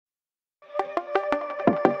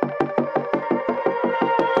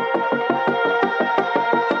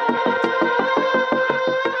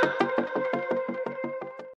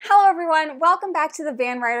everyone, welcome back to the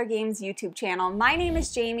Ryder Games YouTube channel. My name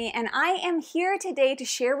is Jamie and I am here today to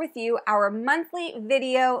share with you our monthly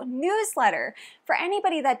video newsletter. For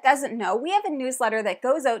anybody that doesn't know, we have a newsletter that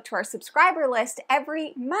goes out to our subscriber list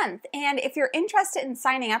every month, and if you're interested in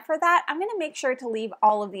signing up for that, I'm going to make sure to leave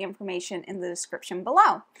all of the information in the description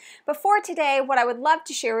below. But for today, what I would love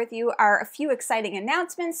to share with you are a few exciting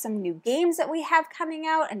announcements, some new games that we have coming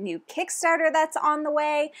out, a new Kickstarter that's on the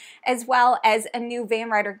way, as well as a new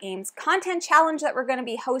Ryder Games content challenge that we're going to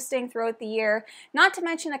be hosting throughout the year, not to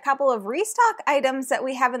mention a couple of restock items that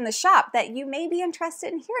we have in the shop that you may be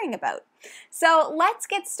interested in hearing about. So let's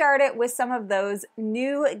get started with some of those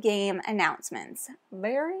new game announcements.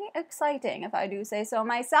 Very exciting, if I do say so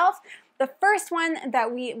myself. The first one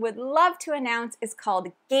that we would love to announce is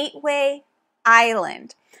called Gateway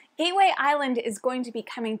Island. Gateway Island is going to be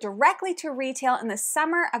coming directly to retail in the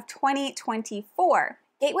summer of 2024.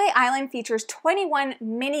 Gateway Island features 21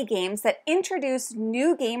 mini games that introduce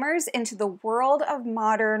new gamers into the world of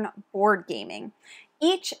modern board gaming.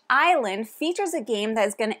 Each island features a game that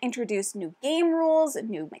is going to introduce new game rules,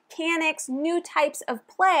 new mechanics, new types of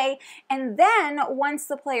play, and then once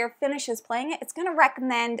the player finishes playing it, it's going to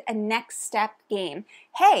recommend a next step game.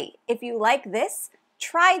 Hey, if you like this,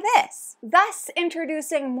 try this. Thus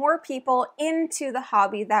introducing more people into the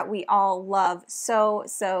hobby that we all love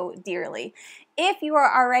so dearly. If you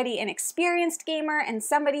are already an experienced gamer and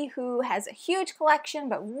somebody who has a huge collection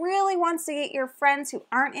but really wants to get your friends who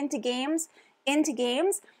aren't into games,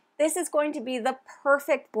 this is going to be the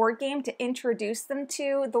perfect board game to introduce them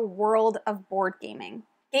to the world of board gaming.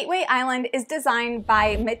 Gateway Island is designed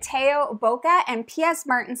by Matteo Bocca and P.S.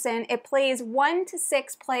 Martinson. It plays 1 to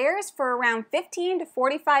 6 players for around 15 to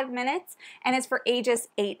 45 minutes and is for ages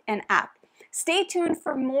 8 and up. Stay tuned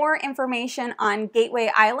for more information on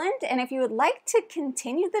Gateway Island, and if you would like to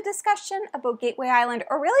continue the discussion about Gateway Island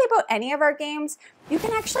or really about any of our games, you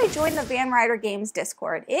can actually join the Ryder Games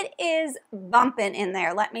Discord. It is bumping in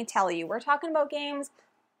there, let me tell you. We're talking about games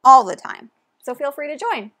all the time, so feel free to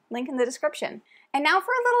join. Link in the description. And now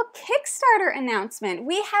for a little Kickstarter announcement.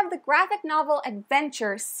 We have the graphic novel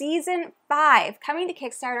adventure Season 5 coming to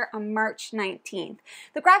Kickstarter on March 19th.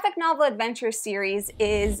 The graphic novel adventure series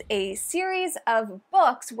is a series of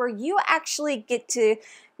books where you actually get to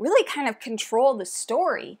really kind of control the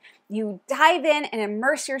story. You dive in and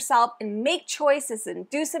immerse yourself and make choices and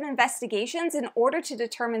do some investigations in order to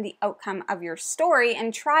determine the outcome of your story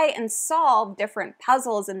and try and solve different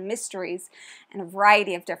puzzles and mysteries and a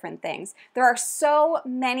variety of different things. There are so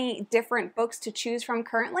many different books to choose from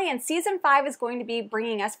currently, and Season 5 is going to be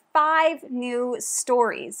bringing us 5 new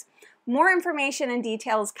stories. More information and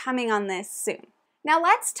details coming on this soon. Now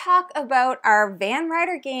let's talk about our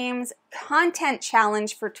Ryder Games Content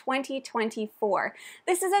Challenge for 2024.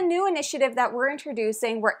 This is a new initiative that we're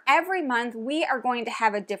introducing where every month we are going to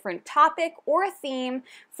have a different topic or theme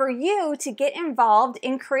for you to get involved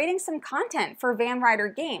in creating some content for Ryder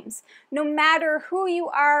Games. No matter who you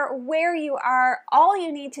are, where you are, all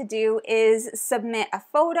you need to do is submit a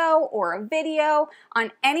photo or a video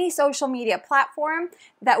on any social media platform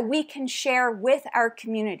that we can share with our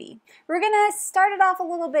community. We're going to start it off a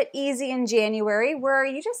little bit easy in January where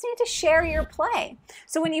you just need to share your play.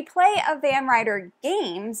 So when you play a Ryder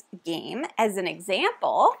Games game, as an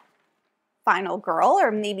example, Final Girl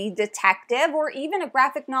or maybe Detective or even a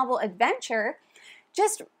graphic novel adventure,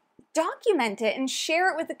 just document it and share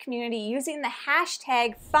it with the community using the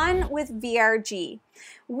hashtag funwithvrg.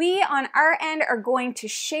 We on our end are going to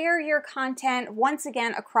share your content once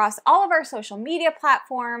again across all of our social media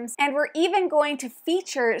platforms, and we're even going to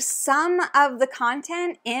feature some of the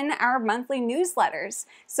content in our monthly newsletters.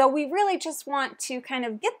 So we really just want to kind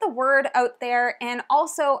of get the word out there and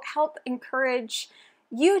also help encourage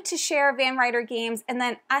you to share Ryder Games and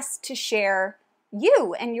then us to share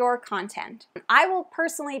you and your content. I will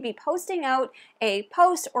personally be posting out a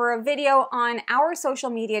post or a video on our social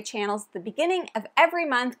media channels at the beginning of every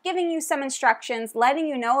month, giving you some instructions, letting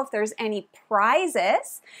you know if there's any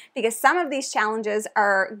prizes, because some of these challenges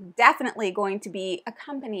are definitely going to be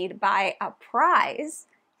accompanied by a prize.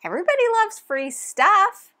 Everybody loves free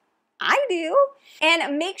stuff. I do.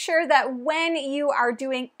 And make sure that when you are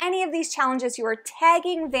doing any of these challenges, you are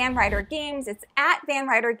tagging Ryder Games. It's at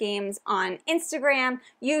Ryder Games on Instagram,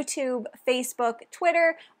 YouTube, Facebook,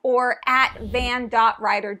 Twitter, or at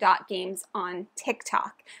van.ryder.games on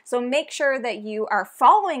TikTok. So make sure that you are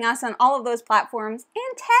following us on all of those platforms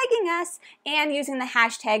and tagging us and using the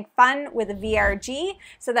hashtag funwithvrg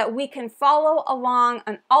so that we can follow along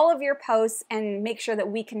on all of your posts and make sure that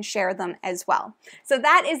we can share them as well. So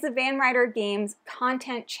that is the Ryder Games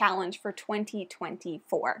Content Challenge for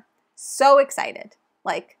 2024. So excited.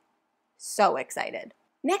 Like, So excited.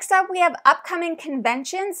 Next up, we have upcoming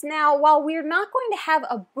conventions. Now, while we're not going to have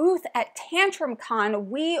a booth at TantrumCon,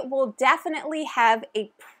 we will definitely have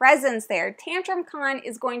a presence there. TantrumCon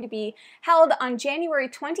is going to be held on January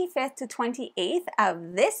 25th to 28th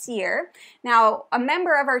of this year. Now, a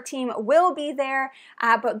member of our team will be there,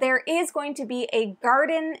 but there is going to be a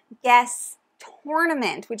garden guest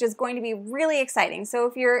tournament, which is going to be really exciting.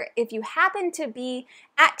 So if you happen to be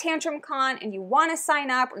at TantrumCon and you want to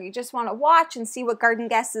sign up, or you just want to watch and see what Garden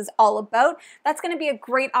Guest is all about, that's going to be a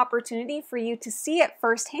great opportunity for you to see it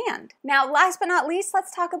firsthand. Now, last but not least,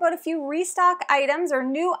 let's talk about a few restock items or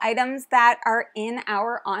new items that are in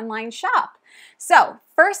our online shop. So,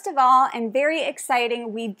 first of all, and very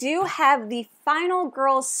exciting, we do have the Final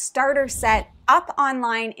Girls starter set up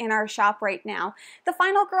online in our shop right now. The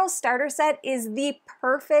Final Girls starter set is the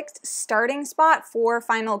perfect starting spot for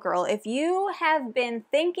Final Girl. If you have been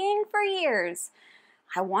thinking for years,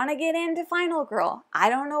 I want to get into Final Girl, I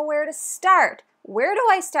don't know where to start. Where do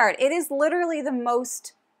I start? It is literally the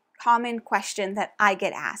most common question that I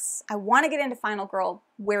get asked. I want to get into Final Girl,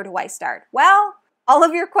 where do I start? Well, all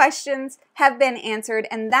of your questions have been answered,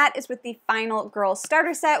 and that is with the Final Girl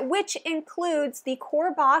starter set, which includes the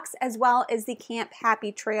core box as well as the Camp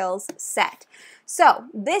Happy Trails set. So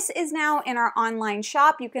this is now in our online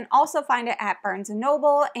shop. You can also find it at Barnes &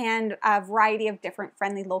 Noble and a variety of different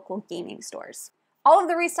friendly local gaming stores. All of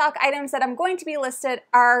the restock items that I'm going to be listed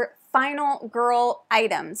are Final Girl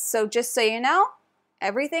items. So just so you know,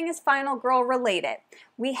 everything is Final Girl related.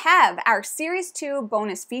 We have our Series 2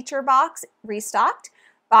 bonus feature box restocked,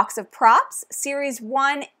 box of props, Series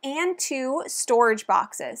 1 and 2 storage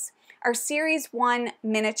boxes, our Series 1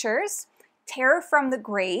 miniatures, Terror from the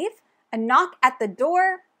Grave, A Knock at the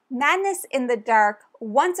Door, Madness in the Dark,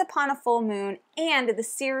 Once Upon a Full Moon, and the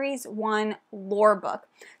Series 1 lore book.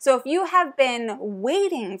 So if you have been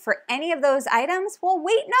waiting for any of those items, well,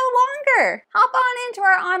 wait no longer. Hop on into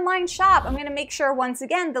our online shop. I'm going to make sure, once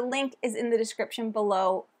again, the link is in the description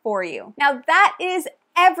below for you. Now, that is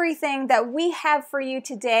everything that we have for you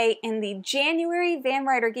today in the January Van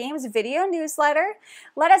Ryder Games video newsletter.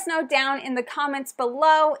 Let us know down in the comments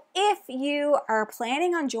below if you are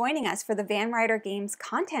planning on joining us for the Van Ryder Games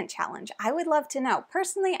Content Challenge. I would love to know.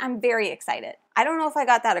 Personally, I'm very excited. I don't know if I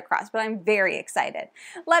got that across, but I'm very excited.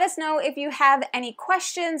 Let us know if you have any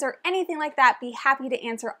questions or anything like that. Be happy to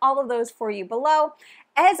answer all of those for you below.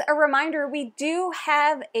 As a reminder, we do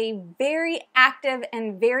have a very active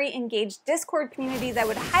and very engaged Discord community that I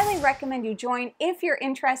would highly recommend you join if you're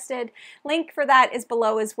interested. Link for that is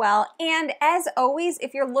below as well. And as always,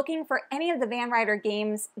 if you're looking for any of the Van Ryder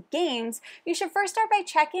games, you should first start by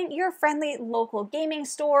checking your friendly local gaming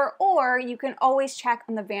store, or you can always check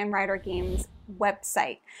on the Van Ryder Games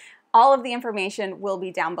website. All of the information will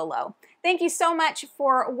be down below. Thank you so much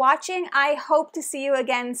for watching. I hope to see you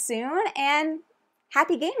again soon, and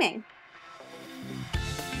happy gaming!